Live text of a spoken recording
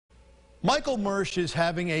Michael Mersch is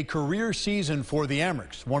having a career season for the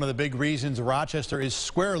Amerks. One of the big reasons Rochester is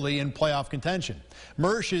squarely in playoff contention.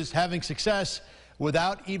 Mersch is having success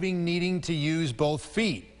without even needing to use both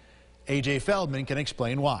feet. A.J. Feldman can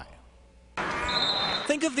explain why.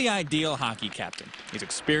 Think of the ideal hockey captain. He's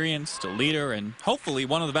experienced, a leader, and hopefully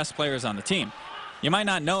one of the best players on the team. You might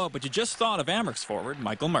not know it, but you just thought of Amerks forward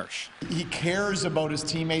Michael Mersch. He cares about his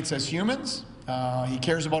teammates as humans. He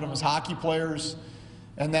cares about them as hockey players.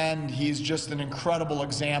 And then he's just an incredible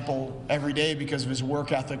example every day because of his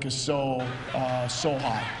work ethic is so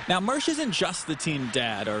high. Now, Mersch isn't just the team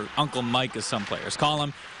dad, or Uncle Mike as some players call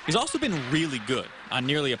him. He's also been really good on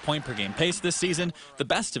nearly a point-per-game pace this season, the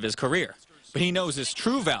best of his career. But he knows his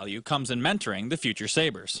true value comes in mentoring the future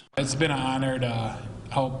Sabres. It's been an honor to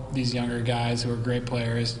help these younger guys who are great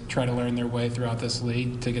players try to learn their way throughout this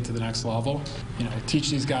league to get to the next level. You know,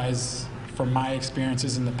 teach these guys from my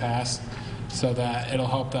experiences in the past so that it'll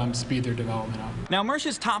help them speed their development up. Now, Mersch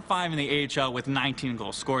is top 5 in the AHL with 19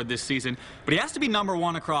 goals scored this season, but he has to be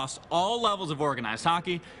 #1 across all levels of organized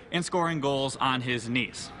hockey in scoring goals on his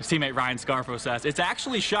knees. His teammate Ryan Scarfo says it's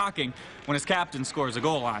actually shocking when his captain scores a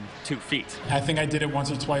goal on 2 feet. I think I did it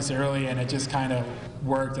once or twice early, and it just kind of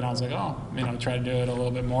worked, and I was like, oh, you know, try to do it a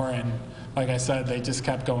little bit more, and like I said, they just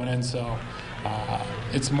kept going in, so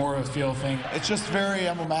it's more of a feel thing. It's just very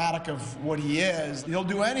emblematic of what he is. He'll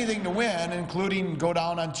do anything to win, including go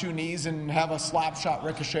down on 2 knees and have a slap shot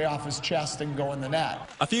ricochet off his chest and go in the net.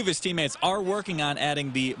 A few of his teammates are working on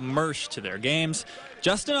adding the Mersch to their games.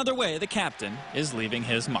 Just another way the captain is leaving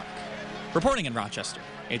his mark. Reporting in Rochester,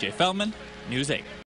 A.J. Feldman, News 8.